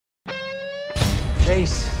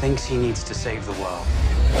Jace thinks he needs to save the world.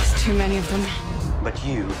 There's too many of them. But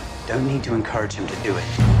you don't need to encourage him to do it.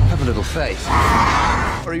 Have a little faith.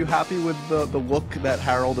 Are you happy with the look that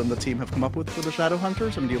Harold and the team have come up with for the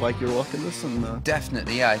Shadowhunters? I mean, do you like your look in this? And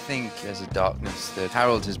Definitely, yeah. I think there's a darkness that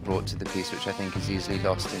Harold has brought to the piece, which I think is easily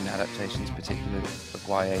lost in adaptations, particularly of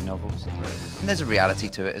YA novels. And there's a reality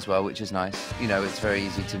to it as well, which is nice. You know, it's very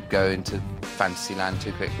easy to go into fantasy land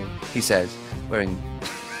too quickly. He says, wearing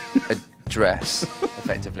a dress,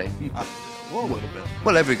 effectively. well, a little bit.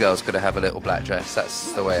 Well, every girl's got to have a little black dress.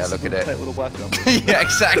 That's the way I look at it. Tight little black girl. Yeah,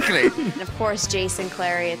 exactly. And of course, Jason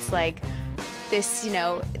Clary, it's like this, you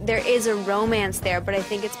know, there is a romance there, but I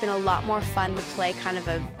think it's been a lot more fun to play kind of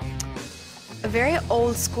a very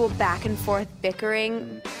old school back and forth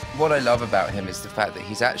bickering. What I love about him is the fact that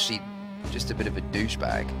he's actually just a bit of a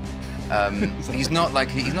douchebag. He's not like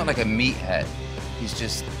a meathead. He's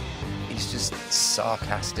just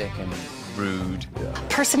sarcastic and rude. Yeah.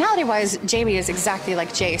 Personality-wise, Jamie is exactly like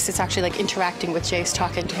Jace. It's actually like interacting with Jace,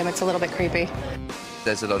 talking to him. It's a little bit creepy.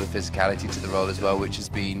 There's a lot of physicality to the role as well, which has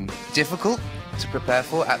been difficult to prepare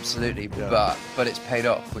for, absolutely, yeah. but it's paid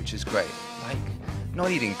off, which is great. Like,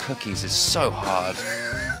 not eating cookies is so hard.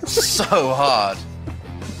 So hard.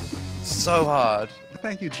 So hard.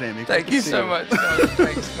 Thank you, Jamie. Thank you so much. No,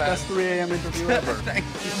 thanks, man. Best 3 a.m. interview ever. Thank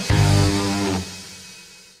you.